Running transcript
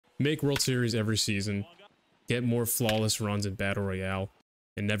Make World Series every season, get more flawless runs in Battle Royale,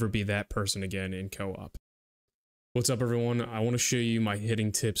 and never be that person again in co-op. What's up, everyone? I want to show you my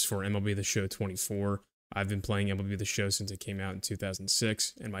hitting tips for MLB The Show 24. I've been playing MLB The Show since it came out in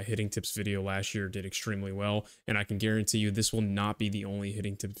 2006, and my hitting tips video last year did extremely well, and I can guarantee you this will not be the only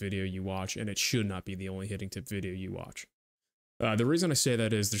hitting tip video you watch, and it should not be the only hitting tip video you watch. The reason I say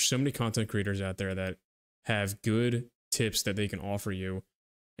that is there's so many content creators out there that have good tips that they can offer you,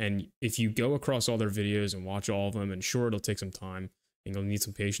 and if you go across all their videos and watch all of them, and sure, it'll take some time, and you'll need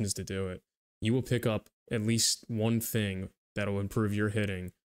some patience to do it, you will pick up at least one thing that'll improve your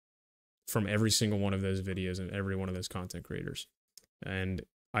hitting from every single one of those videos and every one of those content creators. And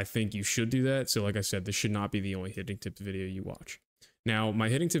I think you should do that. So like I said, this should not be the only hitting tip video you watch. Now, my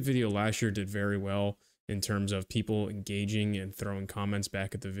hitting tip video last year did very well in terms of people engaging and throwing comments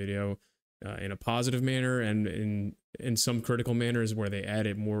back at the video in a positive manner, and in some critical manners where they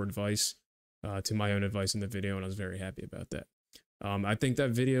added more advice to my own advice in the video, and I was very happy about that. I think that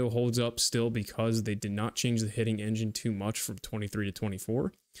video holds up still because they did not change the hitting engine too much from 23 to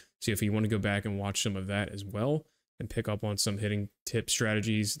 24. So if you want to go back and watch some of that as well and pick up on some hitting tip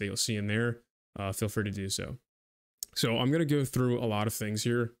strategies that you'll see in there, feel free to do so. So I'm going to go through a lot of things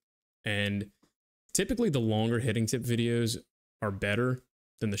here, and typically the longer hitting tip videos are better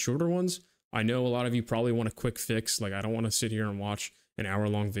than the shorter ones. I know a lot of you probably want a quick fix, like I don't want to sit here and watch an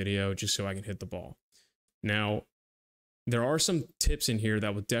hour-long video just so I can hit the ball. Now, there are some tips in here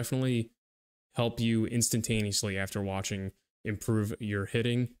that will definitely help you instantaneously after watching improve your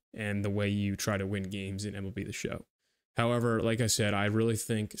hitting and the way you try to win games in MLB The Show. However, like I said, I really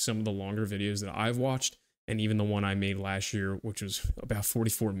think some of the longer videos that I've watched, and even the one I made last year, which was about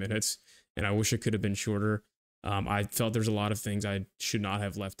 44 minutes, and I wish it could have been shorter, I felt there's a lot of things I should not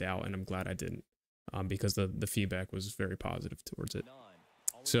have left out, and I'm glad I didn't, because the feedback was very positive towards it.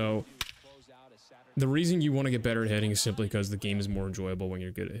 So the reason you want to get better at hitting is simply because the game is more enjoyable when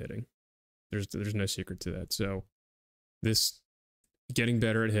you're good at hitting. There's no secret to that. So this getting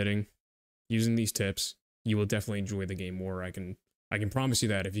better at hitting, using these tips, you will definitely enjoy the game more. I can promise you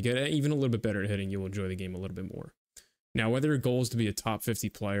that. If you get even a little bit better at hitting, you will enjoy the game a little bit more. Now, whether your goal is to be a top 50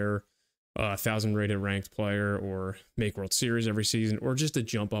 player, 1,000 rated ranked player, or make World Series every season, or just to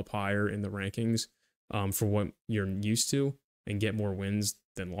jump up higher in the rankings for what you're used to and get more wins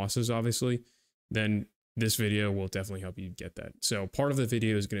than losses, obviously, then this video will definitely help you get that. So part of the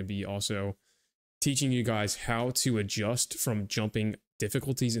video is going to be also teaching you guys how to adjust from jumping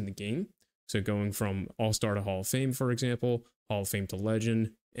difficulties in the game. So going from All-Star to Hall of Fame, for example, Hall of Fame to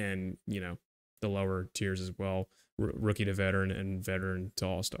Legend, and, you know, the lower tiers as well, Rookie to Veteran and Veteran to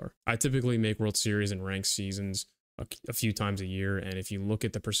All-Star. I typically make World Series and ranked seasons a few times a year, and if you look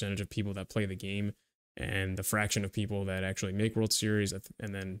at the percentage of people that play the game and the fraction of people that actually make World Series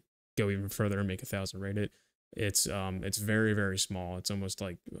and then go even further and make 1,000 rated, it's very, very small. It's almost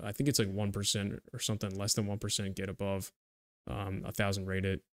like, I think it's like 1% or something, less than 1% get above 1,000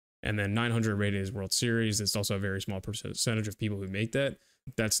 rated. And then 900 rated is World Series. It's also a very small percentage of people who make that.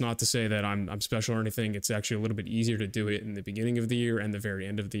 That's not to say that I'm special or anything. It's actually a little bit easier to do it in the beginning of the year and the very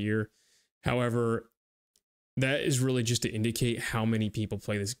end of the year. However, that is really just to indicate how many people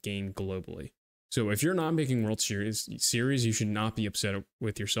play this game globally. So if you're not making World Series, you should not be upset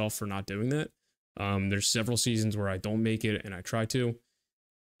with yourself for not doing that. There's several seasons where I don't make it and I try to.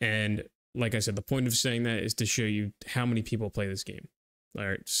 And like I said, the point of saying that is to show you how many people play this game. All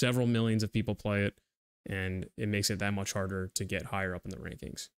right, several millions of people play it, and it makes it that much harder to get higher up in the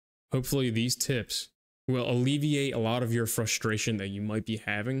rankings. Hopefully these tips will alleviate a lot of your frustration that you might be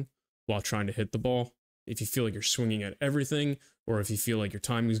having while trying to hit the ball. If you feel like you're swinging at everything, or if you feel like your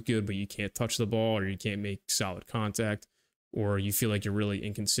timing is good, but you can't touch the ball, or you can't make solid contact, or you feel like you're really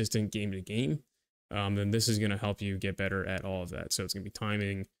inconsistent game to game, then this is going to help you get better at all of that. So it's going to be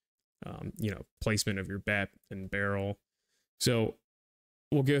timing, you know, placement of your bat and barrel. So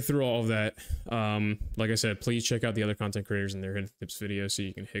we'll go through all of that. Like I said, please check out the other content creators and their hitting tips videos so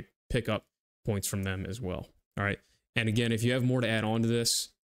you can pick up points from them as well. All right. And again, if you have more to add on to this,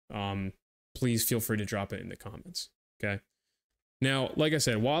 please feel free to drop it in the comments. Okay. Now, like I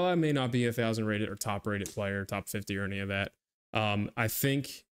said, while I may not be 1,000 rated or top rated player, top 50 or any of that, I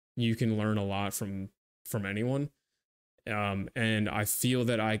think you can learn a lot from anyone. And I feel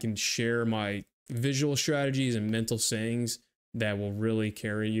that I can share my visual strategies and mental sayings that will really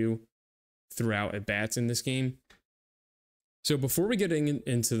carry you throughout at bats in this game. So before we get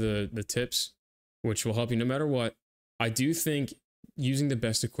into the tips, which will help you no matter what, I do think using the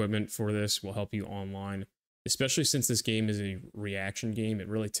best equipment for this will help you online, especially since this game is a reaction game. It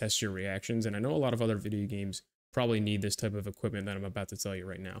really tests your reactions. And I know a lot of other video games probably need this type of equipment that I'm about to tell you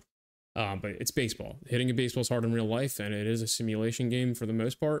right now. But it's baseball. Hitting a baseball is hard in real life, and it is a simulation game for the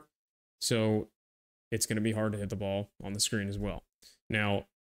most part. So it's going to be hard to hit the ball on the screen as well. Now,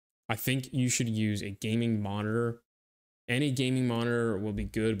 I think you should use a gaming monitor. Any gaming monitor will be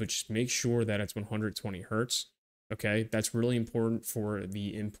good, but just make sure that it's 120 hertz. Okay, that's really important for the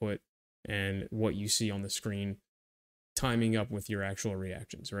input and what you see on the screen timing up with your actual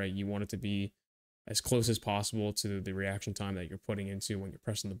reactions, right? You want it to be as close as possible to the reaction time that you're putting into when you're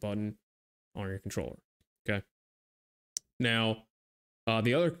pressing the button on your controller, okay? Now,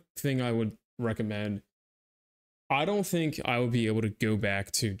 the other thing I would recommend, I don't think I would be able to go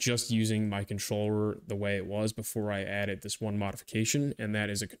back to just using my controller the way it was before I added this one modification, and that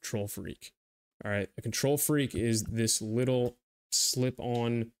is a control freak. All right, a control freak is this little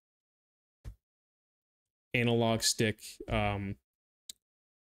slip-on analog stick grip.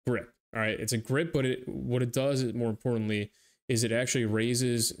 All right, it's a grip, but what it does, more importantly, is it actually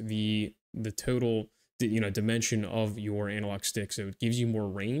raises the total dimension of your analog stick, so it gives you more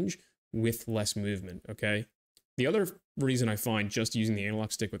range with less movement. Okay. The other reason I find just using the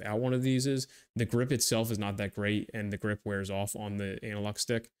analog stick without one of these is the grip itself is not that great, and the grip wears off on the analog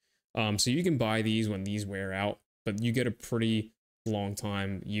stick. So you can buy these when these wear out, but you get a pretty long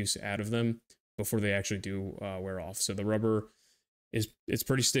time use out of them before they actually do wear off. So the rubber it's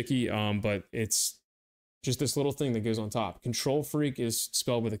pretty sticky, but it's just this little thing that goes on top. Control Freak is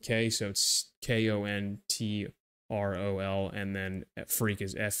spelled with a K, so it's KONTROL, and then Freak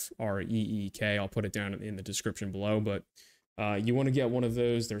is FREEK. I'll put it down in the description below, but you want to get one of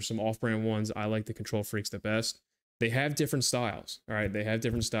those. There's some off-brand ones. I like the Control Freaks the best. They have different styles, all right? They have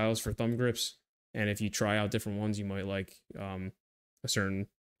different styles for thumb grips, and if you try out different ones, you might like a certain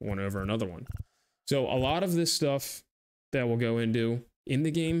one over another one. So a lot of this stuff that we'll go into in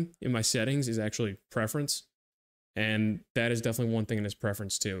the game, in my settings, is actually preference, and that is definitely one thing in this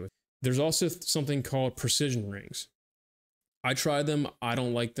preference too. There's also something called precision rings. I tried them. I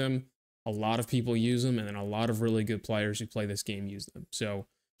don't like them. A lot of people use them, and then a lot of really good players who play this game use them. So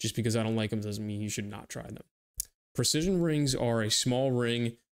just because I don't like them doesn't mean you should not try them. Precision rings are a small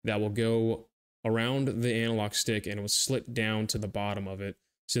ring that will go around the analog stick and it will slip down to the bottom of it.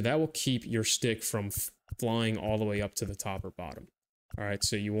 So that will keep your stick from flying all the way up to the top or bottom. All right,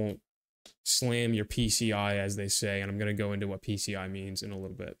 so you won't slam your PCI, as they say, and I'm going to go into what PCI means in a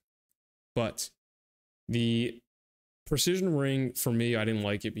little bit. But the precision ring, for me, I didn't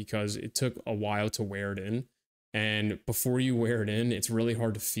like it because it took a while to wear it in. And before you wear it in, it's really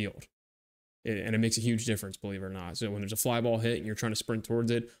hard to field. And it makes a huge difference, believe it or not. So when there's a fly ball hit and you're trying to sprint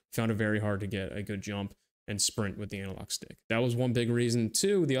towards it, I found it very hard to get a good jump and sprint with the analog stick. That was one big reason.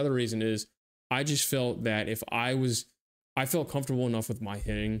 Two, the other reason is I just felt that if I felt comfortable enough with my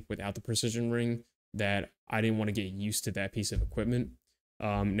hitting without the precision ring that I didn't want to get used to that piece of equipment.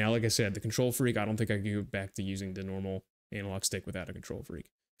 Now, like I said, the Control Freak, I don't think I could go back to using the normal analog stick without a Control Freak.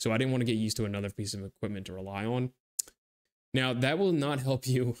 So I didn't want to get used to another piece of equipment to rely on. Now, that will not help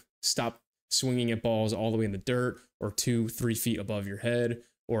you stop swinging at balls all the way in the dirt or 2-3 feet above your head,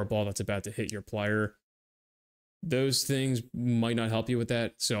 or a ball that's about to hit your player. Those things might not help you with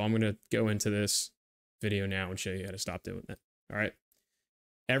that. So I'm going to go into this video now and show you how to stop doing that. All right.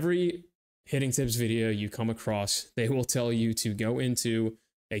 Every hitting tips video you come across, they will tell you to go into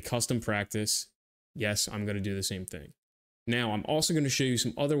a custom practice. Yes, I'm going to do the same thing. Now, I'm also going to show you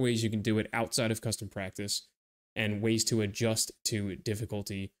some other ways you can do it outside of custom practice and ways to adjust to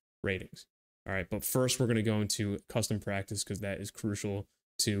difficulty ratings. All right, but first we're going to go into custom practice because that is crucial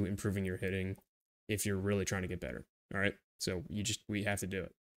to improving your hitting if you're really trying to get better. All right, so we have to do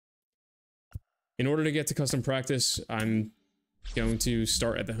it. In order to get to custom practice, I'm going to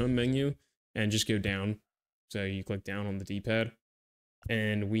start at the home menu and just go down. So you click down on the D-pad,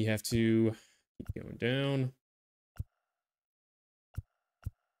 and we have to keep going down.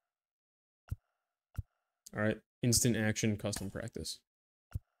 All right, instant action custom practice.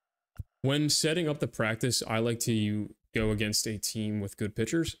 When setting up the practice, I like to go against a team with good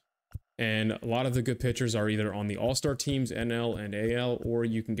pitchers. And a lot of the good pitchers are either on the all-star teams, NL and AL, or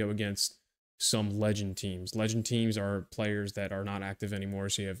you can go against some legend teams. Legend teams are players that are not active anymore.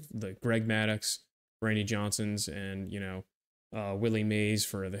 So you have the Greg Maddux, Randy Johnsons, and, Willie Mays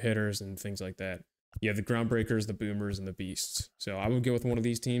for the hitters and things like that. You have the Groundbreakers, the Boomers, and the Beasts. So I would go with one of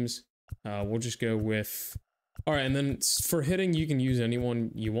these teams. We'll just go with... All right, and then for hitting, you can use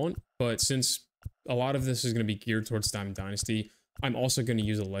anyone you want, but since a lot of this is going to be geared towards Diamond Dynasty, I'm also going to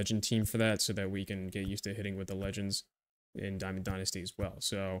use a legend team for that so that we can get used to hitting with the legends in Diamond Dynasty as well.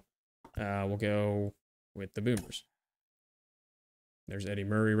 So we'll go with the Boomers. There's Eddie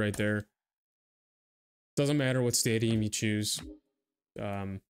Murray right there. Doesn't matter what stadium you choose.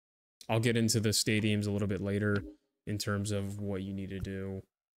 I'll get into the stadiums a little bit later in terms of what you need to do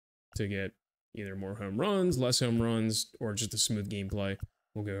to get either more home runs, less home runs, or just a smooth gameplay.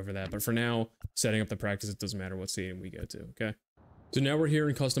 We'll go over that. But for now, setting up the practice, it doesn't matter what stadium we go to, okay? So now we're here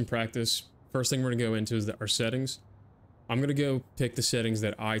in custom practice. First thing we're gonna go into is our settings. I'm gonna go pick the settings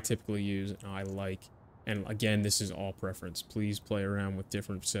that I typically use and I like. And again, this is all preference. Please play around with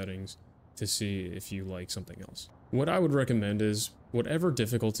different settings to see if you like something else. What I would recommend is whatever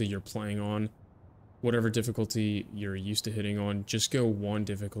difficulty you're playing on, whatever difficulty you're used to hitting on, just go one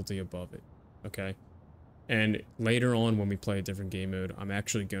difficulty above it, okay? And later on when we play a different game mode, I'm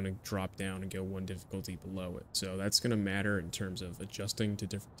actually going to drop down and go one difficulty below it. So that's going to matter in terms of adjusting to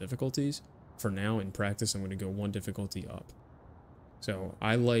different difficulties. For now, in practice, I'm going to go one difficulty up. So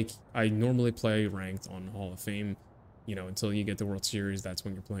I normally play ranked on Hall of Fame, you know, until you get the World Series, that's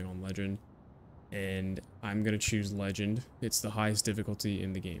when you're playing on Legend. And I'm going to choose Legend. It's the highest difficulty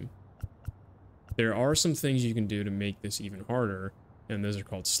in the game. There are some things you can do to make this even harder, and those are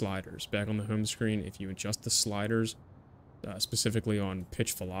called sliders. Back on the home screen, if you adjust the sliders, specifically on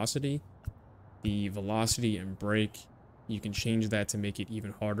pitch velocity, the velocity and break, you can change that to make it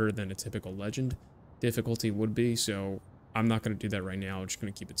even harder than a typical Legend difficulty would be, so I'm not going to do that right now. I'm just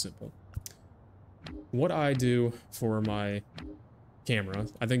going to keep it simple. What I do for my camera,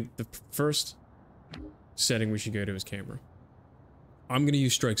 I think the first setting we should go to is camera. I'm going to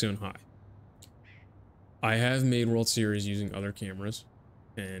use Strike Zone High. I have made World Series using other cameras,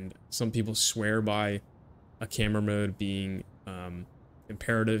 and some people swear by a camera mode being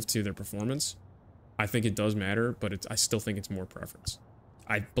imperative to their performance. I think it does matter, but I still think it's more preference.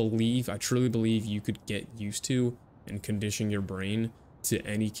 I truly believe you could get used to and condition your brain to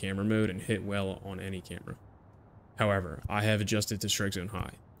any camera mode and hit well on any camera. However, I have adjusted to Strike Zone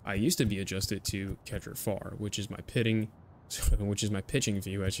High. I used to be adjusted to Catcher Far, which is my pitching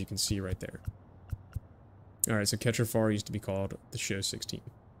view, as you can see right there. Alright, so Catcher Far used to be called the Show 16.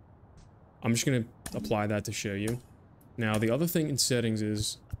 I'm just going to apply that to show you. Now, the other thing in settings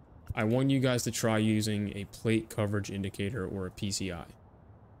is I want you guys to try using a plate coverage indicator or a PCI.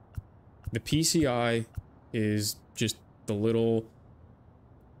 The PCI is just the little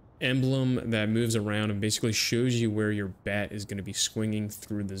emblem that moves around and basically shows you where your bat is going to be swinging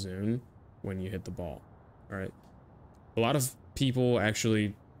through the zone when you hit the ball. Alright, a lot of people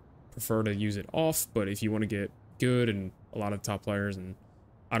actually prefer to use it off, but if you want to get good, and a lot of top players, and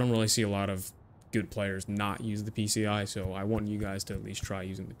I don't really see a lot of good players not use the PCI, so I want you guys to at least try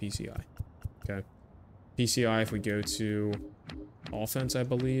using the PCI. Okay, PCI, if we go to offense, I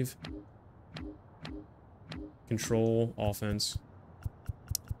believe, control, offense,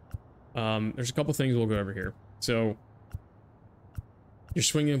 there's a couple things we'll go over here. So your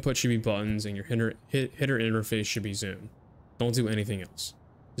swing input should be buttons, and your hitter interface should be zone. Don't do anything else.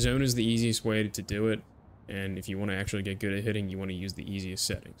 Zone is the easiest way to do it, and if you want to actually get good at hitting, you want to use the easiest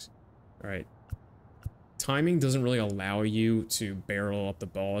settings. Alright. Timing doesn't really allow you to barrel up the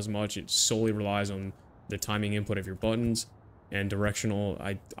ball as much. It solely relies on the timing input of your buttons, and directional.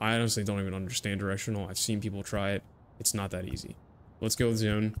 I honestly don't even understand directional. I've seen people try it. It's not that easy. Let's go with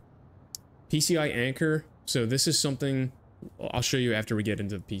zone. PCI anchor. So this is something I'll show you after we get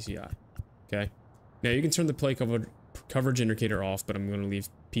into the PCI. Okay. Now you can turn the play coverage indicator off, but I'm going to leave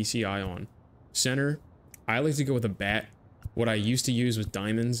PCI on. Center, I like to go with a bat. What I used to use was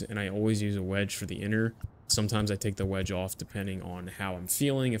diamonds, and I always use a wedge for the inner. Sometimes I take the wedge off depending on how I'm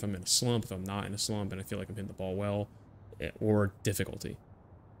feeling, if I'm in a slump, if I'm not in a slump, and I feel like I'm hitting the ball well, or difficulty.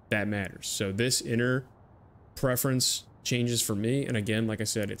 That matters. So this inner preference changes for me, and again, like I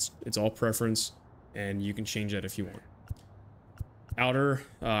said, it's all preference, and you can change that if you want. Outer,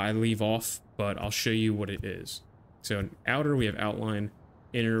 I leave off, but I'll show you what it is. So in outer, we have outline.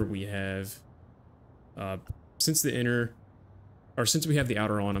 Inner, we have, since we have the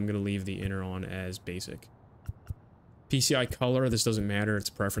outer on, I'm going to leave the inner on as basic. PCI color, this doesn't matter, it's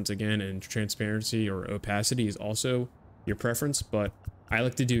preference again, and transparency or opacity is also your preference, but I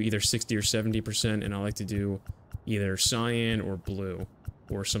like to do either 60 or 70%, and I like to do either cyan or blue,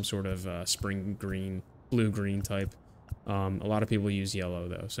 or some sort of spring green, blue-green type. A lot of people use yellow,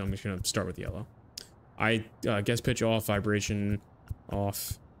 though, so I'm just going to start with yellow. I guess pitch off, vibration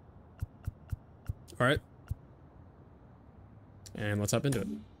off. Alright. And let's hop into it.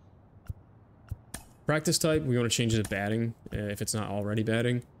 Practice type, we want to change it to batting, if it's not already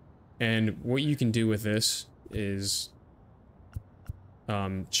batting. And what you can do with this is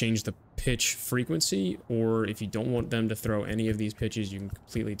change the pitch frequency, or if you don't want them to throw any of these pitches, you can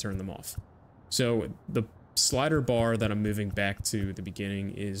completely turn them off. So the slider bar that I'm moving back to the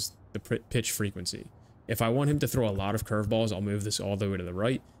beginning is the pitch frequency. If I want him to throw a lot of curveballs, I'll move this all the way to the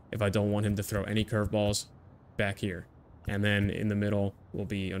right. If I don't want him to throw any curveballs, back here. And then in the middle will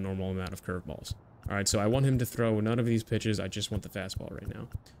be a normal amount of curveballs. All right, so I want him to throw none of these pitches. I just want the fastball right now.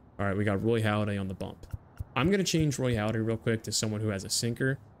 All right, we got Roy Halladay on the bump. I'm going to change Roy Halladay real quick to someone who has a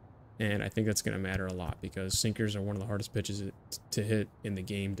sinker. And I think that's going to matter a lot because sinkers are one of the hardest pitches to hit in the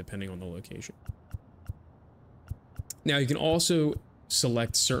game depending on the location. Now, you can also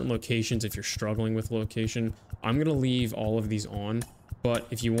select certain locations if you're struggling with location. I'm going to leave all of these on, but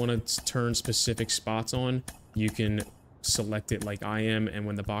if you want to turn specific spots on, you can select it like I am, and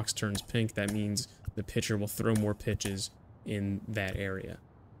when the box turns pink, that means the pitcher will throw more pitches in that area.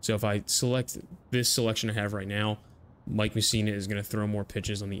 So if I select this selection I have right now, Mike Mussina is going to throw more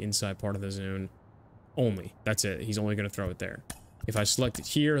pitches on the inside part of the zone only. That's it. He's only going to throw it there. If I select it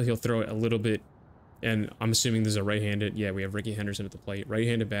here, he'll throw it a little bit, and I'm assuming this is a right-handed. Yeah, we have Ricky Henderson at the plate.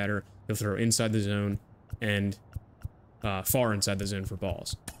 Right-handed batter. He'll throw inside the zone and far inside the zone for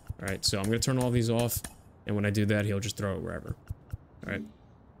balls. All right, so I'm going to turn all these off, and when I do that, he'll just throw it wherever. All right.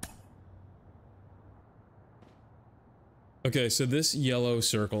 Okay, so this yellow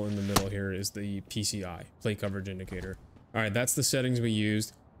circle in the middle here is the PCI, plate coverage indicator. All right, that's the settings we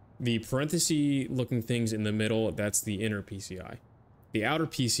used. The parenthesis looking things in the middle, that's the inner PCI. The outer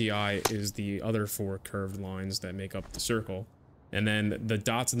PCI is the other 4 curved lines that make up the circle. And then the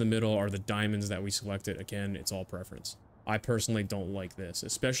dots in the middle are the diamonds that we selected. Again, it's all preference. I personally don't like this,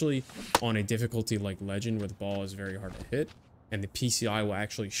 especially on a difficulty like Legend where the ball is very hard to hit and the PCI will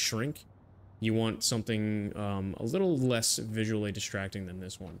actually shrink. You want something a little less visually distracting than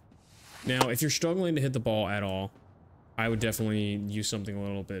this one. Now, if you're struggling to hit the ball at all, I would definitely use something a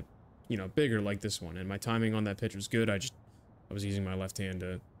little bit, you know, bigger like this one. And my timing on that pitch was good. I was using my left hand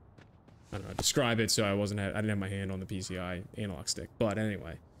to, I don't know, describe it, so I didn't have my hand on the PCI analog stick. But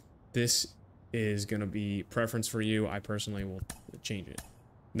anyway, this is going to be preference for you. I personally will change it.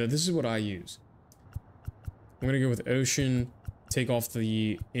 Now, this is what I use. I'm going to go with Ocean, take off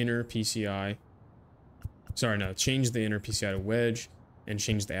the inner PCI. Sorry, no, change the inner PCI to wedge and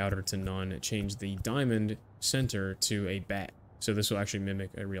change the outer to none. Change the diamond center to a bat. So this will actually mimic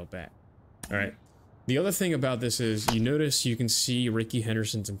a real bat. All right. The other thing about this is you notice you can see Ricky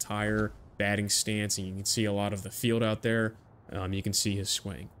Henderson's entire batting stance and you can see a lot of the field out there. You can see his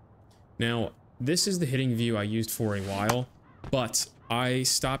swing. Now, this is the hitting view I used for a while, but I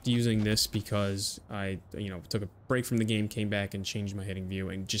stopped using this because I, took a break from the game, came back and changed my hitting view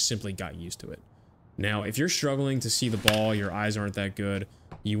and just simply got used to it. Now, if you're struggling to see the ball, your eyes aren't that good,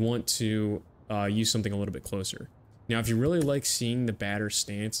 you want to use something a little bit closer. Now, if you really like seeing the batter's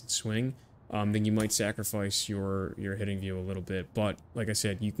stance and swing, then you might sacrifice your hitting view a little bit. But like I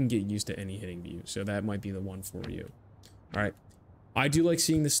said, you can get used to any hitting view, so that might be the one for you. All right. I do like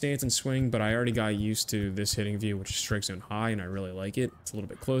seeing the stance and swing, but I already got used to this hitting view, which is strike zone high, and I really like it. It's a little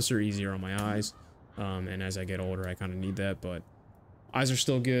bit closer, easier on my eyes, and as I get older, I kind of need that, but eyes are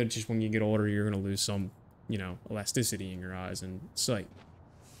still good. Just when you get older, you're going to lose some, elasticity in your eyes and sight.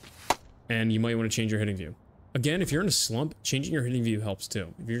 And you might want to change your hitting view. Again, if you're in a slump, changing your hitting view helps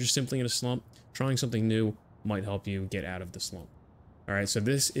too. If you're just simply in a slump, trying something new might help you get out of the slump. All right, so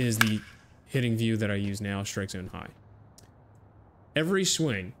this is the hitting view that I use now, strike zone high. Every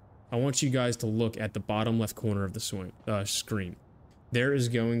swing, I want you guys to look at the bottom left corner of the screen. There is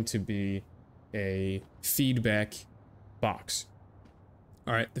going to be a feedback box.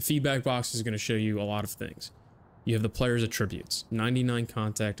 All right, the feedback box is going to show you a lot of things. You have the player's attributes, 99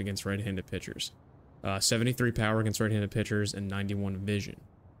 contact against right-handed pitchers, 73 power against right-handed pitchers, and 91 vision.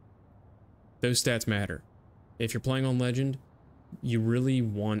 Those stats matter. If you're playing on Legend, you really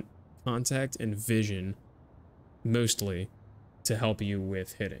want contact and vision, mostly, to help you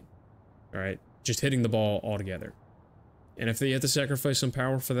with hitting. All right, just hitting the ball altogether. And if you have to sacrifice some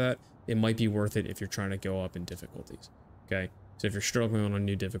power for that, it might be worth it if you're trying to go up in difficulties. Okay, so if you're struggling on a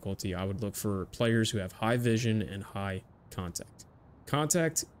new difficulty, I would look for players who have high vision and high contact.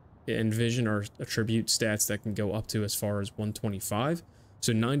 Contact and vision are attribute stats that can go up to as far as 125.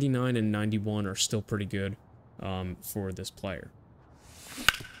 So 99 and 91 are still pretty good for this player.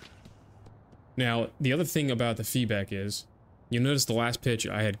 Now, the other thing about the feedback is, you'll notice the last pitch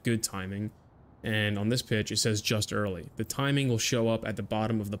I had good timing, and on this pitch it says just early. The timing will show up at the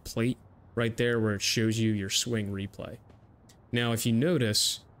bottom of the plate right there where it shows you your swing replay. Now, if you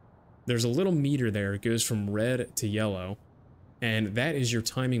notice, there's a little meter there. It goes from red to yellow, and that is your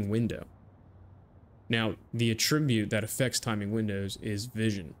timing window. Now, the attribute that affects timing windows is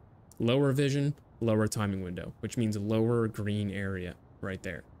vision. Lower vision, lower timing window, which means lower green area right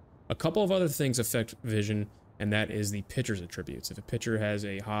there. A couple of other things affect vision, and that is the pitcher's attributes. If a pitcher has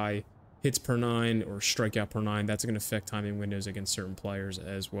a high hits per 9 or strikeout per 9, that's going to affect timing windows against certain players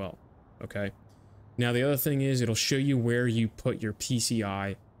as well. Okay. Now, the other thing is it'll show you where you put your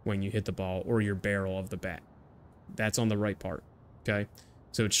PCI when you hit the ball or your barrel of the bat. That's on the right part. Okay.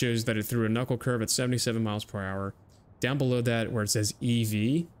 So it shows that it threw a knuckle curve at 77 miles per hour. Down below that, where it says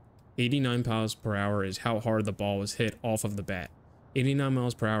EV, 89 miles per hour is how hard the ball was hit off of the bat. 89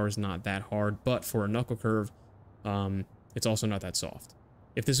 miles per hour is not that hard, but for a knuckle curve, it's also not that soft.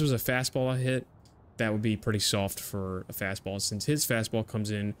 If this was a fastball I hit, that would be pretty soft for a fastball, since his fastball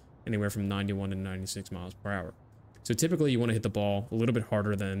comes in anywhere from 91 to 96 miles per hour. So typically you want to hit the ball a little bit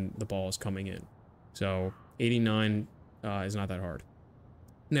harder than the ball is coming in. So 89 is not that hard.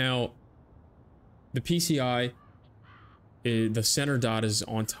 Now, the PCI, the center dot is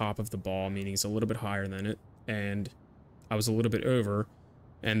on top of the ball, meaning it's a little bit higher than it, and I was a little bit over,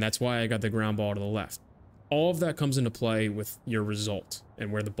 and that's why I got the ground ball to the left. All of that comes into play with your result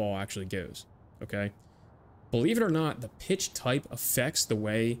and where the ball actually goes, okay? Believe it or not, the pitch type affects the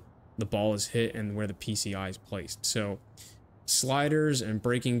way the ball is hit and where the PCI is placed. So sliders and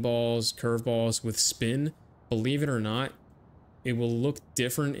breaking balls, curveballs with spin, believe it or not, it will look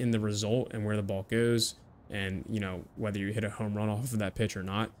different in the result and where the ball goes, and, you know, whether you hit a home run off of that pitch or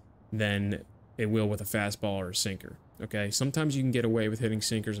not, than it will with a fastball or a sinker, okay? Sometimes you can get away with hitting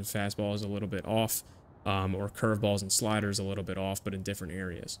sinkers and fastballs a little bit off, or curveballs and sliders a little bit off, but in different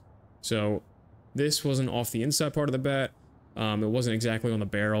areas. So this wasn't off the inside part of the bat. It wasn't exactly on the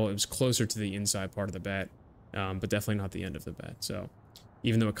barrel. It was closer to the inside part of the bat, but definitely not the end of the bat. So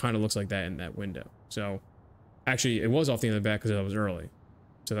even though it kind of looks like that in that window. So actually, it was off the end of the bat because I was early.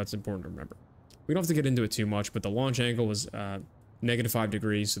 So that's important to remember. We don't have to get into it too much, but the launch angle was -5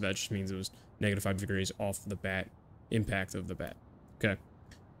 degrees, so that just means it was -5 degrees off the bat, impact of the bat. Okay.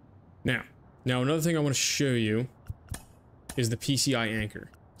 Now another thing I want to show you is the PCI anchor.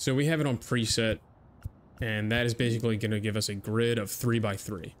 So we have it on preset, and that is basically going to give us a grid of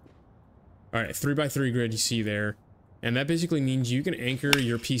 3x3. All right, 3x3 grid you see there, and that basically means you can anchor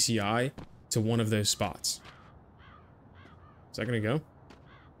your PCI to one of those spots. Is that going to go?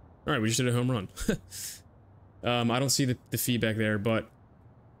 All right, we just did a home run. I don't see the feedback there, but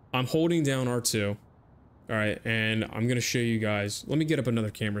I'm holding down R2. All right, and I'm going to show you guys. Let me get up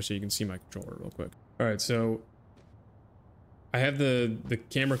another camera so you can see my controller real quick. All right, so I have the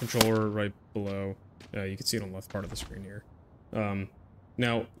camera controller right below. You can see it on the left part of the screen here.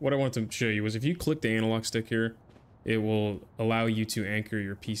 Now, what I want to show you is if you click the analog stick here, it will allow you to anchor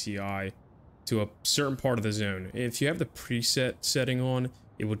your PCI to a certain part of the zone. If you have the preset setting on,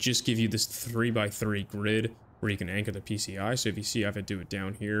 it will just give you this 3x3 grid where you can anchor the PCI. So if you see I have to do it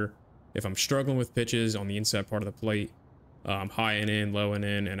down here, if I'm struggling with pitches on the inside part of the plate, high and in, low and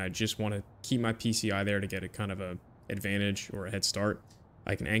in, and I just want to keep my PCI there to get a kind of a advantage or a head start,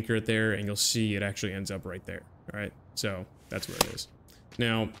 I can anchor it there, and you'll see it actually ends up right there. All right, so that's where it is.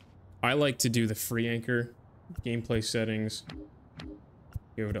 Now, I like to do the free anchor, gameplay settings,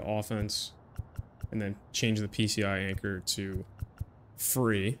 go to offense, and then change the PCI anchor to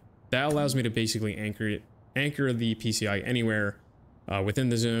free. That allows me to basically anchor the PCI anywhere within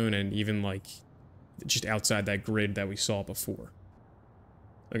the zone, and even like just outside that grid that we saw before.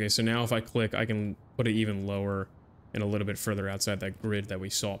 Okay, so now if I click, I can put it even lower and a little bit further outside that grid that we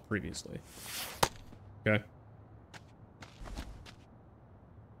saw previously. Okay.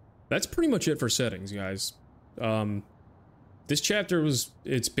 That's pretty much it for settings, guys. This chapter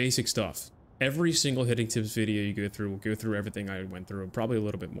it's basic stuff. Every single hitting tips video you go through will go through everything I went through, and probably a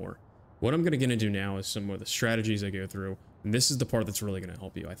little bit more. What I'm going to get into now is some of the strategies I go through, and this is the part that's really going to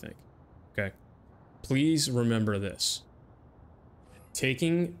help you, I think. Okay. Please remember this.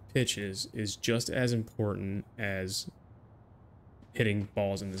 Taking pitches is just as important as hitting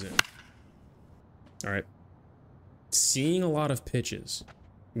balls in the zone. All right. Seeing a lot of pitches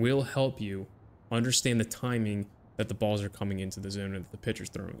will help you understand the timing that the balls are coming into the zone and that the pitcher's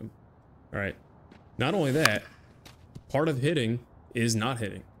throwing them. All right. Not only that, part of hitting is not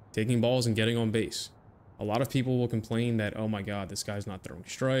hitting, taking balls and getting on base. A lot of people will complain that, oh my God, this guy's not throwing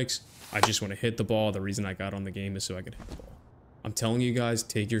strikes. I just want to hit the ball. The reason I got on the game is so I could hit the ball. I'm telling you guys,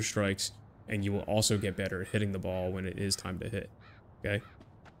 take your strikes, and you will also get better at hitting the ball when it is time to hit. Okay?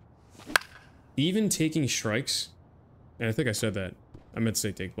 Even taking strikes, and I think I said that, I meant to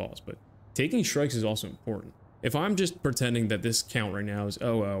say take balls, but taking strikes is also important. If I'm just pretending that this count right now is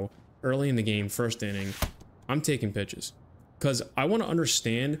 0-0, early in the game, first inning, I'm taking pitches. Because I want to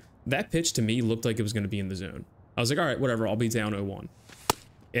understand, that pitch to me looked like it was going to be in the zone. I was like, all right, whatever, I'll be down 0-1.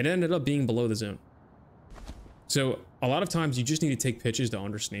 It ended up being below the zone. So a lot of times you just need to take pitches to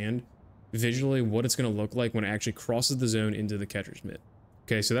understand visually what it's going to look like when it actually crosses the zone into the catcher's mitt.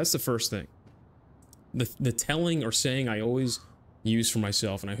 Okay, so that's the first thing. The telling or saying I always use for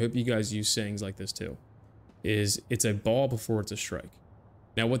myself, and I hope you guys use sayings like this too, is it's a ball before it's a strike.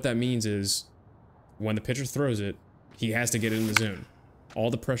 Now what that means is when the pitcher throws it, he has to get it in the zone. All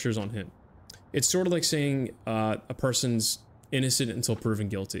the pressure's on him. It's sort of like saying a person's innocent until proven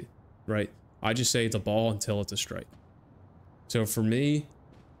guilty, right? I just say it's a ball until it's a strike. So for me,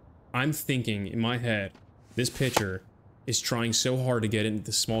 I'm thinking in my head, this pitcher is trying so hard to get into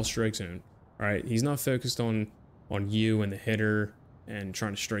the small strike zone, right? He's not focused on you and the hitter and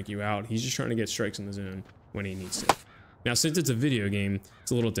trying to strike you out. He's just trying to get strikes in the zone when he needs to. Now, since it's a video game,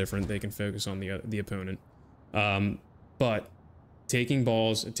 it's a little different. They can focus on the opponent. But taking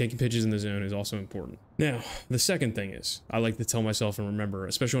pitches in the zone is also important. Now, the second thing is, I like to tell myself and remember,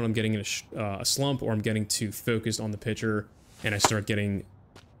 especially when I'm getting in a slump or I'm getting too focused on the pitcher and I start getting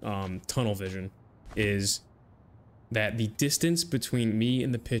tunnel vision, is that the distance between me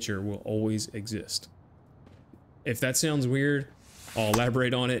and the pitcher will always exist. If that sounds weird, I'll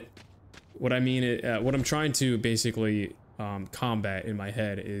elaborate on it. What I mean, what I'm trying to basically combat in my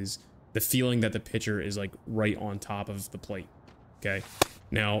head is the feeling that the pitcher is like right on top of the plate. Okay.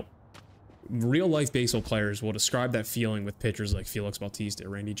 Now, real life baseball players will describe that feeling with pitchers like Felix Bautista,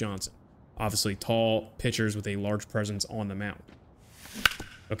 Randy Johnson. Obviously, tall pitchers with a large presence on the mound.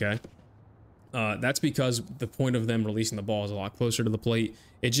 Okay. That's because the point of them releasing the ball is a lot closer to the plate.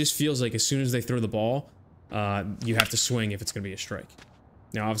 It just feels like as soon as they throw the ball, you have to swing if it's going to be a strike.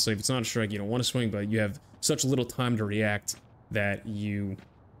 Now, obviously, if it's not a strike, you don't want to swing, but you have such little time to react that you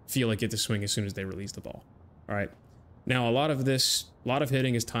feel like you have to swing as soon as they release the ball. All right. Now, a lot of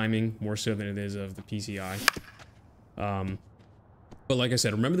hitting is timing more so than it is of the PCI. But like I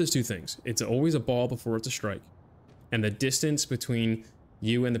said, remember those two things. It's always a ball before it's a strike, and the distance between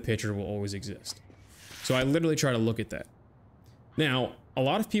you and the pitcher will always exist. So I literally try to look at that. Now, a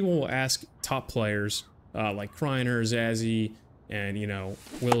lot of people will ask top players like Kreiner, Zazzy, and, you know,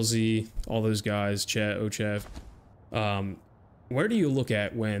 Wilsey, all those guys, Chet, Ochev. Where do you look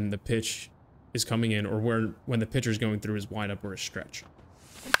at when the pitch is coming in, or when the pitcher is going through his windup or his stretch?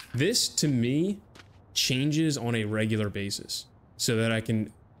 This, to me, changes on a regular basis so that I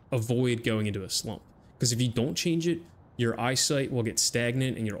can avoid going into a slump. Because if you don't change it, your eyesight will get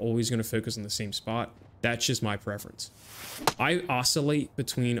stagnant and you're always going to focus on the same spot. That's just my preference. I oscillate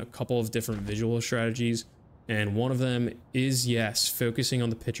between a couple of different visual strategies, and one of them is, yes, focusing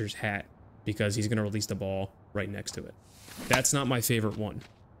on the pitcher's hat because he's going to release the ball right next to it. That's not my favorite one.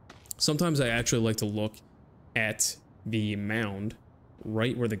 Sometimes I actually like to look at the mound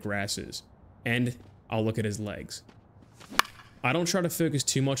right where the grass is, and I'll look at his legs. I don't try to focus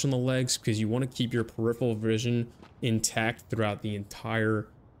too much on the legs because you want to keep your peripheral vision intact throughout the entire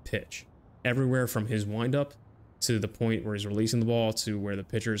pitch. Everywhere from his windup to the point where he's releasing the ball to where the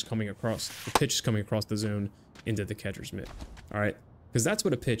pitch is coming across the zone into the catcher's mitt. All right? Because that's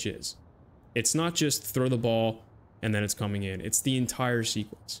what a pitch is. It's not just throw the ball and then it's coming in. It's the entire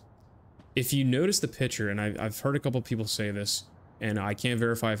sequence. If you notice the pitcher, and I've heard a couple people say this, and I can't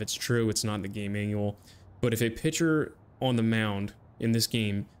verify if it's true, it's not in the game manual, but if a pitcher on the mound in this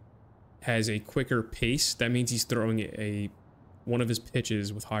game has a quicker pace, that means he's throwing one of his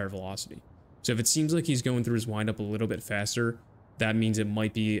pitches with higher velocity. So if it seems like he's going through his windup a little bit faster, that means it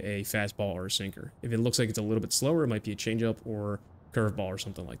might be a fastball or a sinker. If it looks like it's a little bit slower, it might be a changeup or curveball or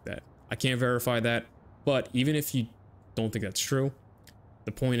something like that. I can't verify that, but even if you don't think that's true,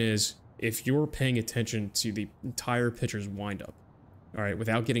 the point is, if you're paying attention to the entire pitcher's windup, all right,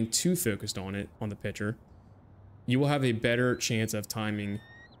 without getting too focused on it, on the pitcher, you will have a better chance of timing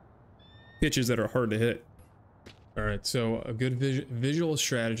pitches that are hard to hit. All right, so a good visual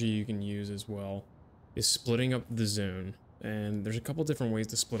strategy you can use as well is splitting up the zone. And there's a couple different ways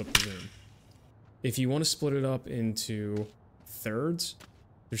to split up the zone. If you want to split it up into thirds,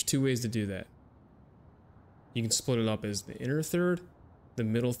 there's two ways to do that. You can split it up as the inner third, the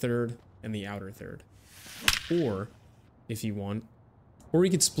middle third, and the outer third. Or, if you want, or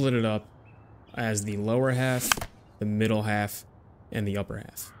you could split it up as the lower half, the middle half, and the upper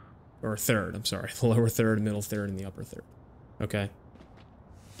half. Or third, I'm sorry. The lower third, middle third, and the upper third. Okay?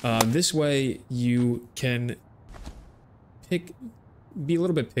 This way, you can be a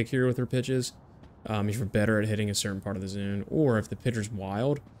little bit pickier with your pitches. If you're better at hitting a certain part of the zone, or if the pitcher's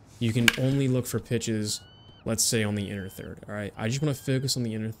wild, you can only look for pitches, let's say, on the inner third. All right? I just want to focus on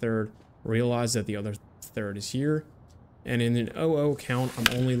the inner third, realize that the other third is here, and in an 0-0 count,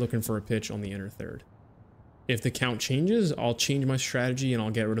 I'm only looking for a pitch on the inner third. If the count changes, I'll change my strategy and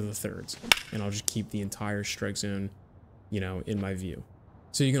I'll get rid of the thirds, and I'll just keep the entire strike zone, you know, in my view.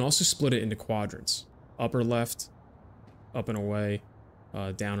 So you can also split it into quadrants: upper left, up and away,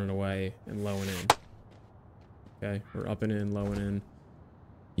 down and away, and low and in. Okay, or up and in, low and in.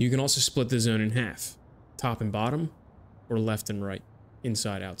 You can also split the zone in half, top and bottom, or left and right,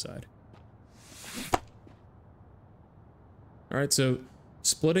 inside, outside. All right, so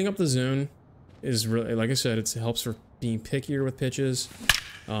splitting up the zone is really, like I said, it helps for being pickier with pitches.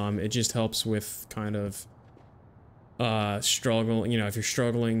 It just helps with kind of struggle. You know, if you're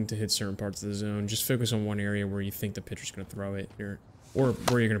struggling to hit certain parts of the zone, just focus on one area where you think the pitcher's going to throw it, or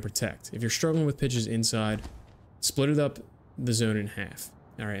where you're going to protect. If you're struggling with pitches inside, split it up the zone in half.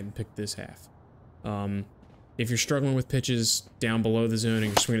 All right, and pick this half. If you're struggling with pitches down below the zone and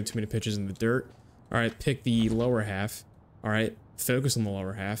you're swinging too many pitches in the dirt, all right, pick the lower half. All right, focus on the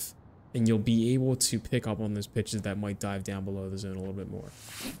lower half, and you'll be able to pick up on those pitches that might dive down below the zone a little bit more.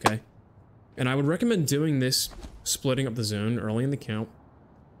 Okay, and I would recommend doing this, splitting up the zone early in the count,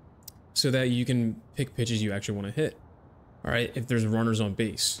 so that you can pick pitches you actually want to hit. All right, if there's runners on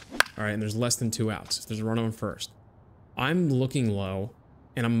base, all right, and there's less than 2 outs, if there's a runner on first, I'm looking low,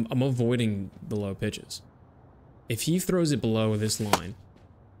 and I'm avoiding the low pitches. If he throws it below this line,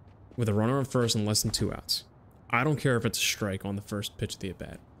 with a runner on first and less than 2 outs, I don't care if it's a strike on the first pitch of the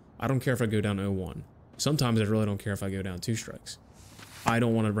at-bat. I don't care if I go down 0-1. Sometimes I really don't care if I go down 2 strikes. I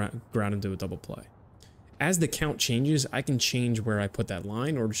don't want to ground into a double play. As the count changes, I can change where I put that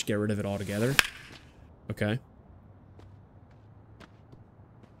line or just get rid of it altogether. Okay.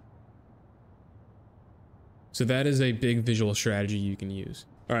 So that is a big visual strategy you can use.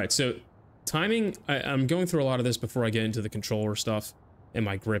 All right, so timing, I'm going through a lot of this before I get into the controller stuff and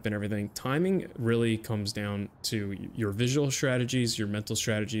my grip and everything. Timing really comes down to your visual strategies, your mental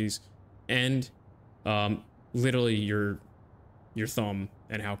strategies, and literally your thumb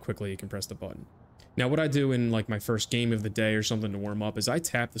and how quickly you can press the button. Now, what I do in like my first game of the day or something to warm up is I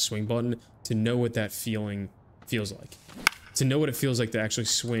tap the swing button to know what that feeling feels like. To know what it feels like to actually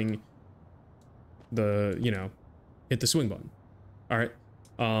swing the, you know, hit the swing button. All right.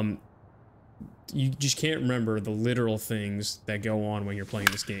 You just can't remember the literal things that go on when you're playing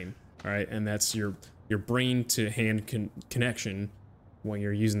this game. All right. And that's your brain to hand connection when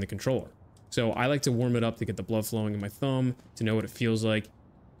you're using the controller. So I like to warm it up to get the blood flowing in my thumb, to know what it feels like.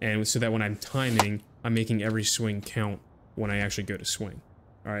 And so that when I'm timing, I'm making every swing count when I actually go to swing.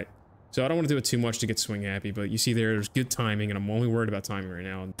 All right. So I don't want to do it too much to get swing happy, but you see there's good timing, and I'm only worried about timing right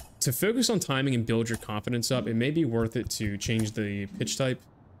now. To focus on timing and build your confidence up, it may be worth it to change the pitch type.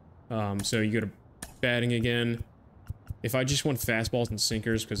 So you go to batting again. If I just want fastballs and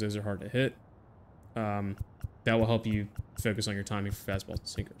sinkers, because those are hard to hit, that will help you focus on your timing for fastballs and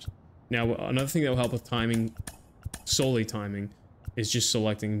sinkers. Now, another thing that will help with timing, solely timing, is just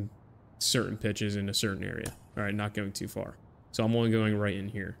selecting certain pitches in a certain area. All right, not going too far. So I'm only going right in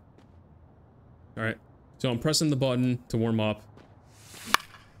here. All right, so I'm pressing the button to warm up.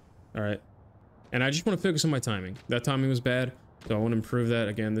 All right, and I just want to focus on my timing. That timing was bad, so I want to improve that.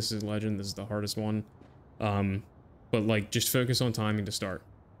 Again, this is legend. This is the hardest one. But like, just focus on timing to start.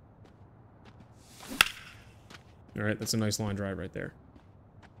 All right, that's a nice line drive right there.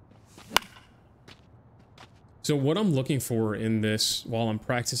 So what I'm looking for in this, while I'm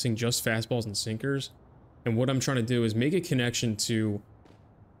practicing just fastballs and sinkers, and what I'm trying to do is make a connection to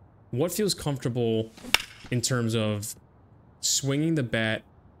what feels comfortable in terms of swinging the bat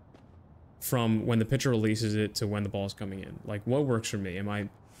from when the pitcher releases it to when the ball's coming in. Like, what works for me? Am I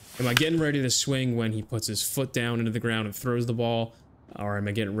getting ready to swing when he puts his foot down into the ground and throws the ball? Or am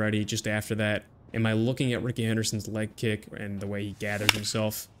I getting ready just after that? Am I looking at Ricky Henderson's leg kick and the way he gathers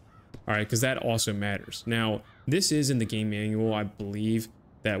himself? All right, because that also matters. Now, this is in the game manual, I believe,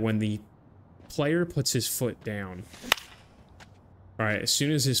 that when the player puts his foot down, all right, as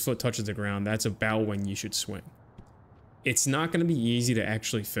soon as his foot touches the ground, that's about when you should swing. It's not going to be easy to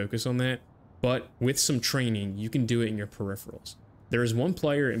actually focus on that, but with some training, you can do it in your peripherals. There is one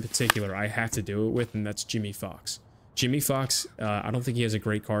player in particular I have to do it with, and that's Jimmy Fox. Jimmy Fox, I don't think he has a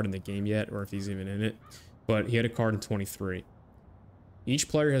great card in the game yet, or if he's even in it, but he had a card in 23. Each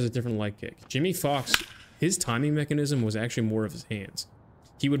player has a different leg kick. Jimmy Fox, his timing mechanism was actually more of his hands.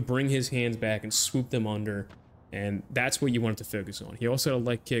 He would bring his hands back and swoop them under, and that's what you want to focus on. He also had a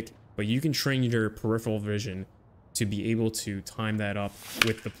leg kick, but you can train your peripheral vision to be able to time that up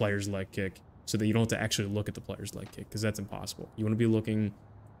with the player's leg kick so that you don't have to actually look at the player's leg kick, because that's impossible. You want to be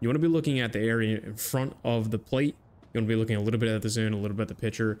looking at the area in front of the plate. You want to be looking a little bit at the zone, a little bit at the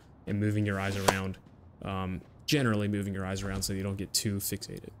pitcher, and moving your eyes around. Generally moving your eyes around so you don't get too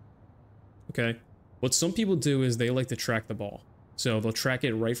fixated. Okay? What some people do is they like to track the ball. So they'll track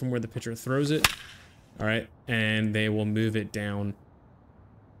it right from where the pitcher throws it. All right? And they will move it down.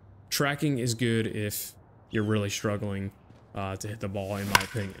 Tracking is good if you're really struggling to hit the ball, in my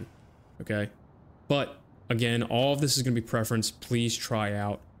opinion. Okay, but again, all of this is going to be preference. Please try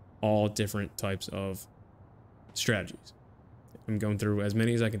out all different types of strategies. I'm going through as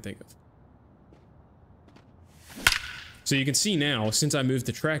many as I can think of. So you can see now, since I moved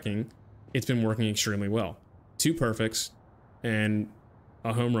to tracking, it's been working extremely well. 2 perfects and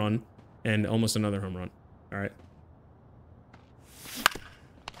a home run and almost another home run. All right.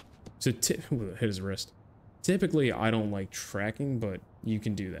 So hit his wrist. Typically, I don't like tracking, but you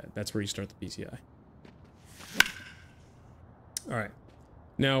can do that. That's where you start the PCI. All right.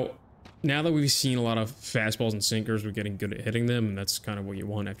 Now that we've seen a lot of fastballs and sinkers, we're getting good at hitting them, and that's kind of what you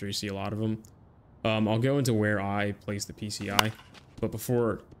want after you see a lot of them. I'll go into where I place the PCI, but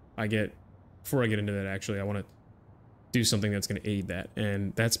before I get into that, actually, I want to do something that's going to aid that,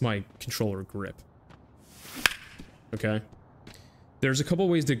 and that's my controller grip. Okay? There's a couple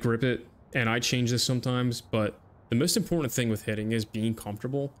ways to grip it, and I change this sometimes, but the most important thing with hitting is being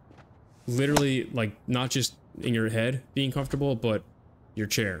comfortable. Literally, like, not just in your head being comfortable, but your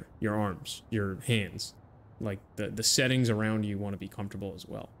chair, your arms, your hands. Like, the settings around you want to be comfortable as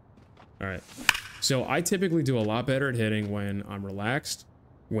well. Alright, so I typically do a lot better at hitting when I'm relaxed,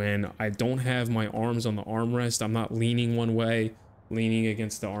 when I don't have my arms on the armrest, I'm not leaning one way, leaning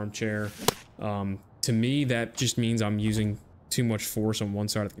against the armchair. To me, that just means I'm using too much force on one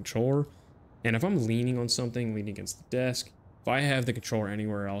side of the controller. And if I'm leaning on something, leaning against the desk, if I have the controller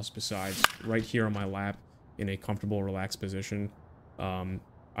anywhere else besides right here on my lap in a comfortable, relaxed position,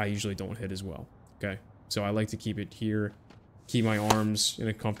 I usually don't hit as well, okay? So I like to keep it here, keep my arms in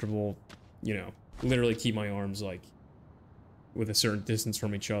a comfortable, you know, literally keep my arms, like, with a certain distance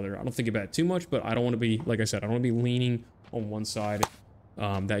from each other. I don't think about it too much, but I don't want to be, like I said, I don't want to be leaning on one side.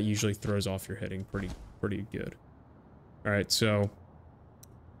 That usually throws off your hitting pretty good. All right, so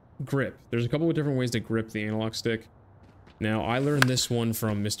grip. There's a couple of different ways to grip the analog stick. Now, I learned this one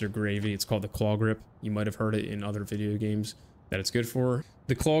from Mr. Gravy. It's called the claw grip. You might have heard it in other video games that it's good for.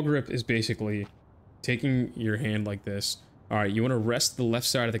 The claw grip is basically taking your hand like this. All right, you want to rest the left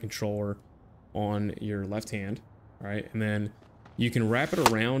side of the controller on your left hand. All right, and then you can wrap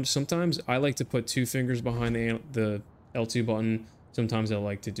it around. Sometimes I like to put 2 fingers behind the L2 button. Sometimes I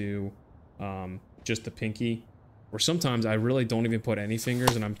like to do just the pinky. Or sometimes I really don't even put any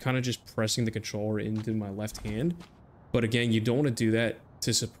fingers and I'm kind of just pressing the controller into my left hand. But again, you don't want to do that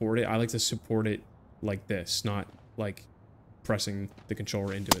to support it. I like to support it like this, not like pressing the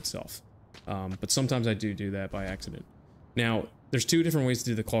controller into itself. But sometimes I do that by accident. Now, there's 2 different ways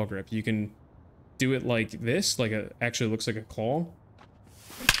to do the claw grip. You can do it like this, like actually looks like a claw.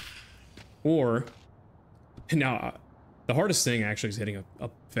 Or, now, the hardest thing actually is hitting a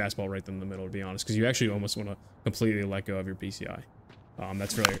fastball right in the middle, to be honest, because you actually almost want to completely let go of your PCI.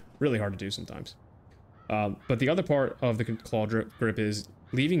 That's really hard to do sometimes. But the other part of the claw grip is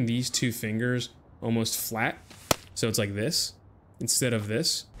leaving these 2 fingers almost flat, so it's like this instead of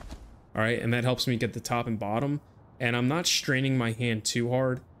this. All right, and that helps me get the top and bottom. And I'm not straining my hand too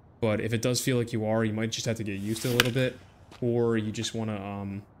hard, but if it does feel like you are, you might just have to get used to it a little bit, or you just want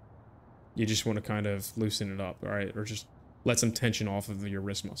to kind of loosen it up, all right, or just let some tension off of your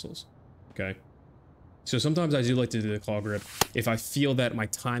wrist muscles. Okay. So sometimes I do like to do the claw grip if I feel that my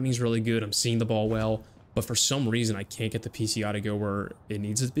timing's really good, I'm seeing the ball well, but for some reason I can't get the PCI to go where it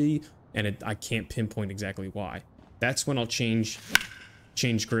needs to be, and I can't pinpoint exactly why. That's when I'll change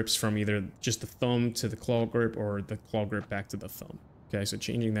grips from either just the thumb to the claw grip or the claw grip back to the thumb. Okay, so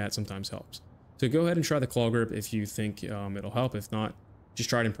changing that sometimes helps. So go ahead and try the claw grip if you think it'll help. If not, just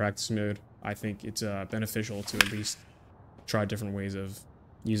try it in practice mode. I think it's beneficial to at least try different ways of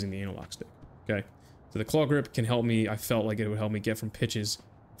using the analog stick. Okay, so the claw grip can help me. I felt like it would help me get from pitches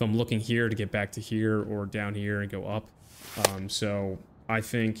if I'm looking here to get back to here, or down here and go up. So I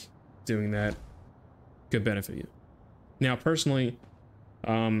think doing that could benefit you. Now, personally,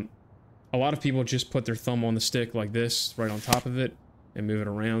 a lot of people just put their thumb on the stick like this, right on top of it, and move it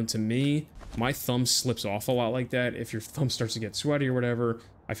around. To me, my thumb slips off a lot like that. If your thumb starts to get sweaty or whatever,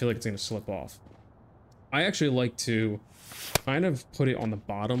 I feel like it's going to slip off. I actually like to kind of put it on the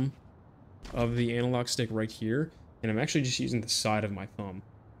bottom of the analog stick right here, and I'm actually just using the side of my thumb.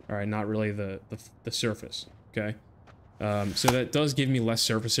 All right, not really the surface, okay? So that does give me less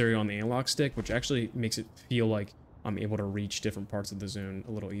surface area on the analog stick, which actually makes it feel like I'm able to reach different parts of the zone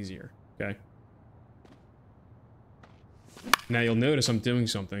a little easier, okay? Now you'll notice I'm doing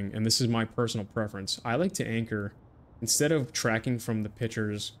something, and this is my personal preference. I like to anchor, instead of tracking from the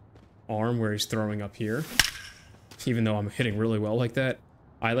pitcher's arm where he's throwing up here, even though I'm hitting really well like that,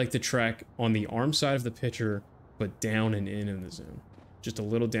 I like to track on the arm side of the pitcher, but down and in the zone. Just a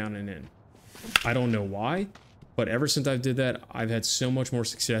little down and in. I don't know why, But ever since I did that, I've had so much more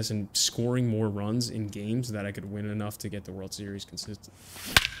success in scoring more runs in games that I could win enough to get the World Series consistent.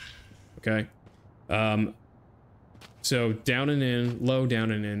 Okay. So down and in, low,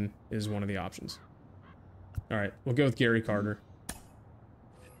 down and in is one of the options. All right, we'll go with Gary Carter.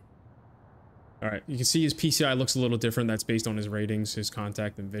 All right, you can see his PCI looks a little different. That's based on his ratings, his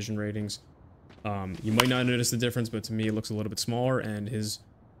contact and vision ratings. You might not notice the difference, but to me it looks a little bit smaller, and his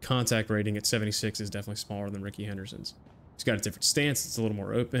contact rating at 76 is definitely smaller than Ricky Henderson's. He's got a different stance. It's a little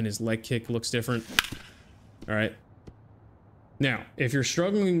more open. His leg kick looks different. All right. Now, if you're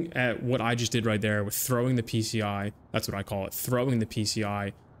struggling at what I just did right there with throwing the PCI, that's what I call it, throwing the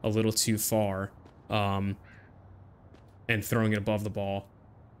PCI a little too far, and throwing it above the ball,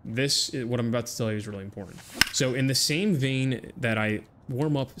 what I'm about to tell you is really important. So in the same vein that I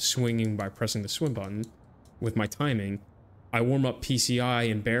warm up swinging by pressing the swim button with my timing, I warm up PCI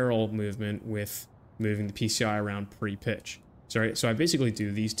and barrel movement with moving the PCI around pre-pitch. So I basically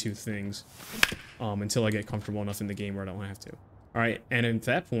do these two things until I get comfortable enough in the game where I don't have to. All right, and at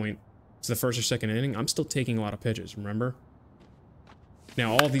that point, it's the first or second inning, I'm still taking a lot of pitches, remember?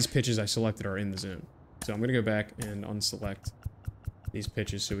 Now, all of these pitches I selected are in the zone. So I'm going to go back and unselect these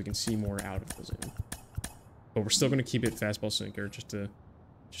pitches so we can see more out of the zone. But we're still going to keep it fastball sinker just to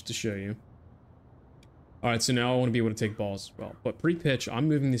show you. All right, so now I want to be able to take balls as well. But pre-pitch, I'm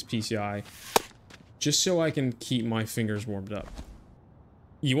moving this PCI just so I can keep my fingers warmed up.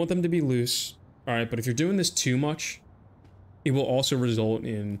 You want them to be loose, all right? But if you're doing this too much, it will also result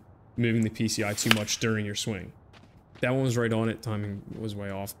in moving the PCI too much during your swing. That one was right on it. Timing was way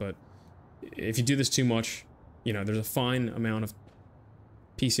off, but if you do this too much, you know, there's a fine amount of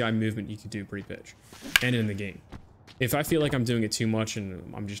PCI movement you could do pre-pitch and in the game. If I feel like I'm doing it too much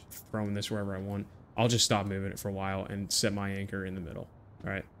and I'm just throwing this wherever I want, I'll just stop moving it for a while and set my anchor in the middle.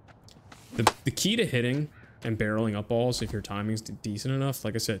 All right. The key to hitting and barreling up balls, if your timing's decent enough,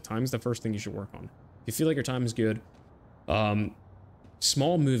 like I said, timing's the first thing you should work on. If you feel like your time is good,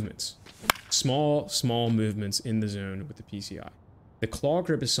 small movements, small movements in the zone with the PCI. The claw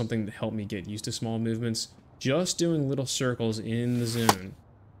grip is something that helped me get used to small movements. Just doing little circles in the zone.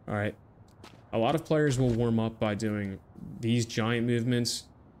 All right. A lot of players will warm up by doing these giant movements.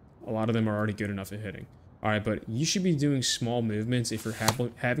 A lot of them are already good enough at hitting. All right, but you should be doing small movements if you're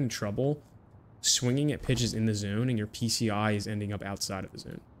having trouble swinging at pitches in the zone and your PCI is ending up outside of the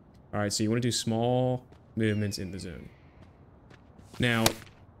zone. All right, so you want to do small movements in the zone. Now,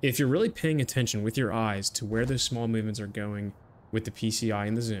 if you're really paying attention with your eyes to where those small movements are going with the PCI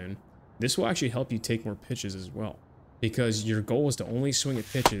in the zone, this will actually help you take more pitches as well, because your goal is to only swing at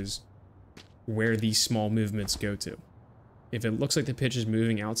pitches where these small movements go to. If it looks like the pitch is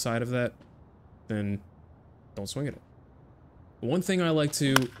moving outside of that, then don't swing at it. One thing I like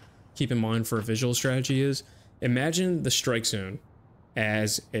to keep in mind for a visual strategy is, imagine the strike zone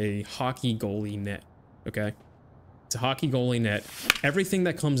as a hockey goalie net, okay? It's a hockey goalie net. Everything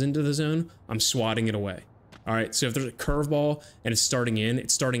that comes into the zone, I'm swatting it away. All right, so if there's a curveball and it's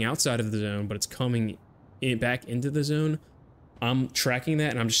starting outside of the zone, but it's coming back into the zone, I'm tracking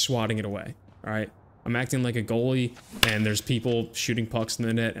that and I'm just swatting it away. All right, I'm acting like a goalie and there's people shooting pucks in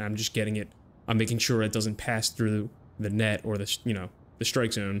the net and I'm just getting it. I'm making sure it doesn't pass through the net or the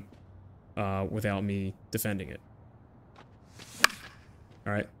strike zone without me defending it.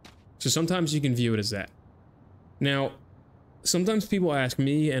 All right, so sometimes you can view it as that. Now, sometimes people ask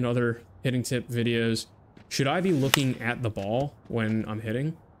me and other hitting tip videos, should I be looking at the ball when I'm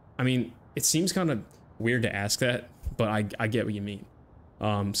hitting? I mean, it seems kind of weird to ask that, but I get what you mean.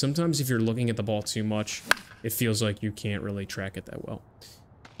 Sometimes if you're looking at the ball too much, it feels like you can't really track it that well.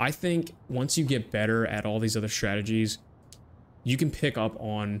 I think once you get better at all these other strategies, you can pick up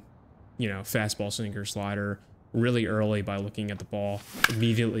on, fastball, sinker, slider really early by looking at the ball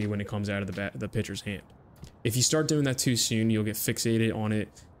immediately when it comes out of the pitcher's hand. If you start doing that too soon, you'll get fixated on it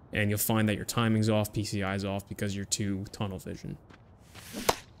and you'll find that your timing's off, PCI's off because you're too tunnel vision.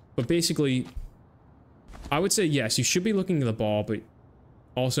 But basically, I would say yes, you should be looking at the ball, but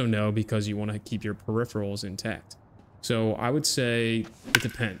also no, because you want to keep your peripherals intact. So I would say it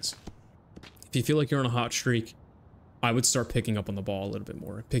depends. If you feel like you're on a hot streak, I would start picking up on the ball a little bit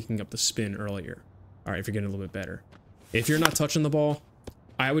more, picking up the spin earlier. All right, if you're getting a little bit better. If you're not touching the ball,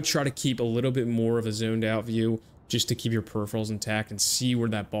 I would try to keep a little bit more of a zoned out view just to keep your peripherals intact and see where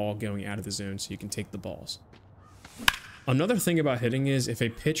that ball going out of the zone so you can take the balls. Another thing about hitting is if a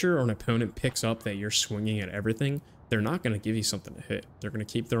pitcher or an opponent picks up that you're swinging at everything, they're not going to give you something to hit. They're going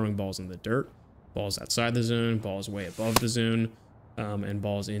to keep throwing balls in the dirt, balls outside the zone, balls way above the zone, and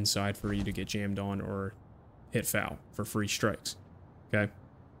balls inside for you to get jammed on or hit foul for free strikes. Okay?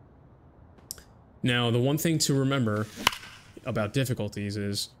 Now, the one thing to remember about difficulties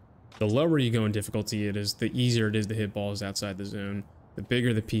is the lower you go in difficulty, the easier it is to hit balls outside the zone. The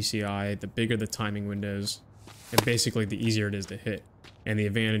bigger the PCI, the bigger the timing windows, and basically the easier it is to hit. And the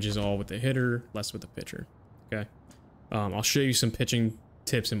advantage is all with the hitter, less with the pitcher. Okay. I'll show you some pitching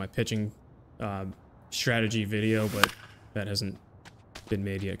tips in my pitching strategy video, but that hasn't been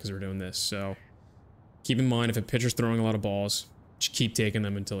made yet because we're doing this. So keep in mind, if a pitcher's throwing a lot of balls, just keep taking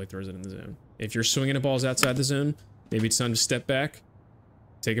them until he throws it in the zone. If you're swinging at balls outside the zone, maybe it's time to step back,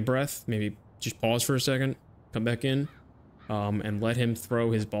 take a breath, maybe just pause for a second, come back in, and let him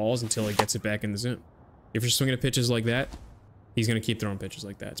throw his balls until he gets it back in the zone. If you're swinging at pitches like that, he's going to keep throwing pitches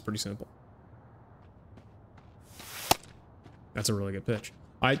like that. It's pretty simple. That's a really good pitch.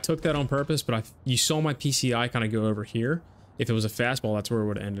 I took that on purpose, but you saw my PCI kind of go over here. If it was a fastball, that's where it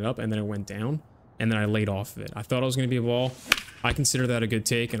would have ended up, and then it went down, and then I laid off of it. I thought it was going to be a ball. I consider that a good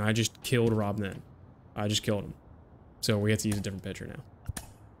take, and I just killed Rob Nen. I just killed him. So we have to use a different pitcher now.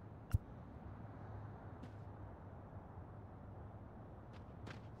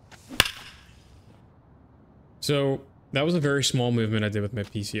 So that was a very small movement I did with my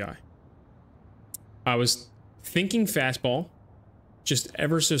PCI. I was thinking fastball, just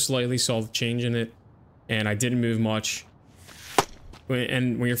ever so slightly saw the change in it, and I didn't move much.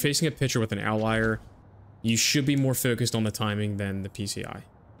 And when you're facing a pitcher with an outlier, you should be more focused on the timing than the PCI.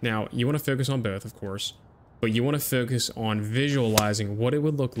 Now, you want to focus on both, of course, but you want to focus on visualizing what it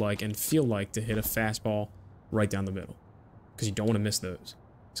would look like and feel like to hit a fastball right down the middle, because you don't want to miss those.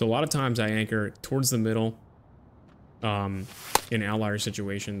 So a lot of times I anchor towards the middle in outlier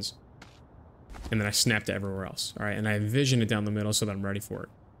situations, and then I snap to everywhere else. All right, and I envision it down the middle so that I'm ready for it.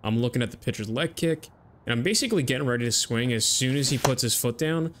 I'm looking at the pitcher's leg kick, and I'm basically getting ready to swing as soon as he puts his foot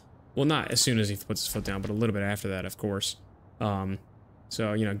down. Well, not as soon as he puts his foot down, but a little bit after that, of course.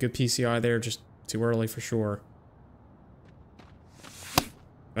 So, you know, good PCI there, just too early for sure.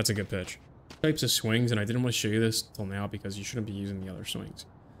 That's a good pitch. Types of swings, and I didn't want to show you this till now because you shouldn't be using the other swings.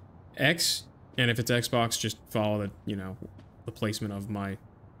 X, and if it's Xbox, just follow the, you know, the placement of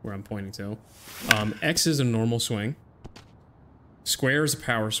where I'm pointing to. X is a normal swing. Square is a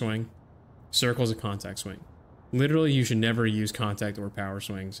power swing. Circle is a contact swing. Literally, you should never use contact or power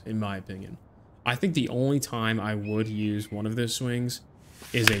swings, in my opinion. I think the only time I would use one of those swings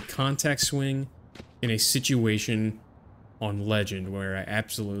is a contact swing in a situation on Legend where I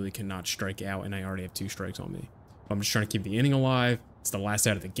absolutely cannot strike out and I already have 2 strikes on me. I'm just trying to keep the inning alive. It's the last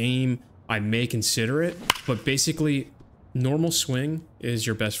out of the game. I may consider it, but basically, normal swing is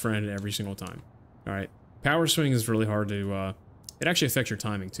your best friend every single time. All right, power swing is really hard to. It actually affects your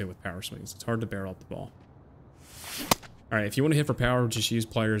timing too with power swings. It's hard to barrel up the ball. All right, if you want to hit for power, just use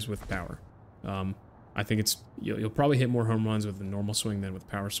players with power. I think you'll probably hit more home runs with a normal swing than with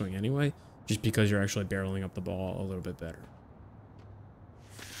power swing anyway, just because you're actually barreling up the ball a little bit better.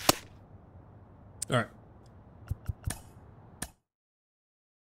 All right.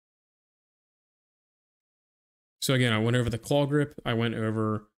 So again, I went over the claw grip. I went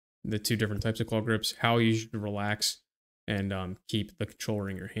over the 2 different types of claw grips, how you should relax and keep the controller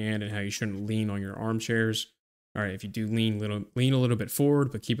in your hand, and how you shouldn't lean on your armchairs. All right, if you do lean a little bit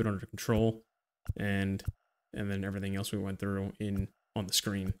forward, but keep it under control, and then everything else we went through on the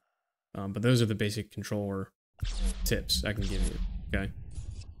screen. But those are the basic controller tips I can give you. Okay.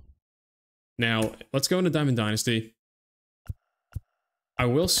 Now let's go into Diamond Dynasty. I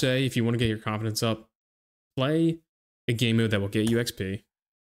will say, if you want to get your confidence up, play a game mode that will get you XP,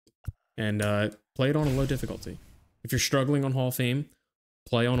 and play it on a low difficulty. If you're struggling on Hall of Fame,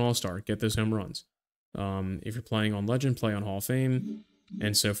 play on All-Star, get those home runs. If you're playing on Legend, play on Hall of Fame,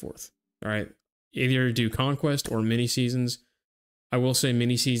 and so forth. All right, either do Conquest or mini seasons. I will say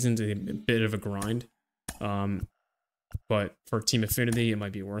mini seasons is a bit of a grind, but for Team Affinity, it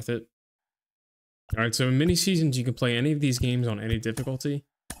might be worth it. All right, so in mini seasons, you can play any of these games on any difficulty.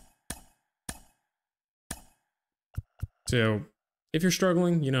 So if you're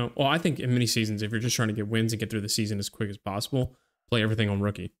struggling, you know, well, I think in mini seasons, if you're just trying to get wins and get through the season as quick as possible, play everything on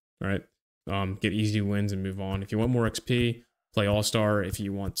Rookie, all right? Get easy wins and move on. If you want more XP, play All-Star. If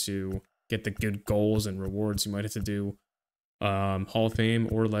you want to get the good goals and rewards, you might have to do Hall of Fame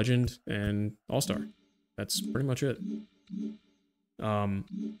or Legend and All-Star. That's pretty much it. I'm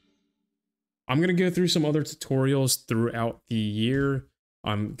going to go through some other tutorials throughout the year.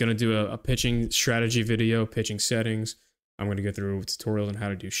 I'm going to do a pitching strategy video, pitching settings. I'm going to go through tutorials on how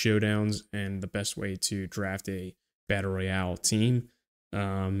to do showdowns and the best way to draft a Battle Royale team.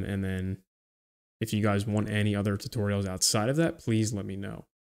 And then if you guys want any other tutorials outside of that, please let me know.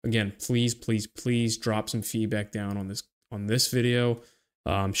 Again, please drop some feedback down on this video.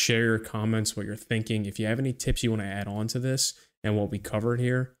 Share your comments, what you're thinking. If you have any tips you want to add on to this and what we covered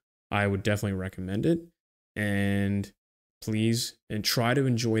here, I would definitely recommend it. And please, and try to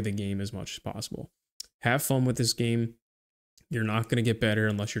enjoy the game as much as possible. Have fun with this game. You're not going to get better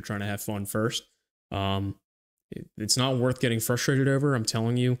unless you're trying to have fun first. It's not worth getting frustrated over. I'm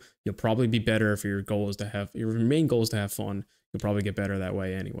telling you, you'll probably be better if your main goal is to have fun. You'll probably get better that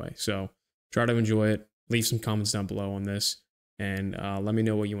way anyway. So try to enjoy it. Leave some comments down below on this, and let me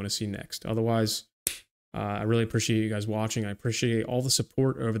know what you want to see next. Otherwise, I really appreciate you guys watching. I appreciate all the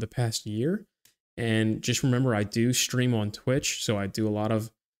support over the past year. And just remember, I do stream on Twitch, so I do a lot of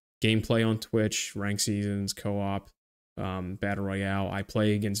gameplay on Twitch, ranked seasons, co-op, Battle Royale. I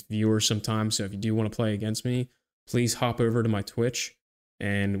play against viewers sometimes, so if you do want to play against me, please hop over to my Twitch,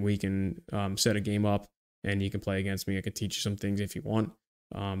 and we can set a game up, and you can play against me. I can teach you some things if you want,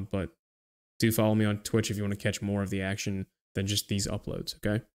 but do follow me on Twitch if you want to catch more of the action than just these uploads,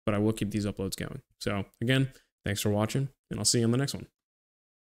 okay? But I will keep these uploads going. So, again, thanks for watching, and I'll see you on the next one.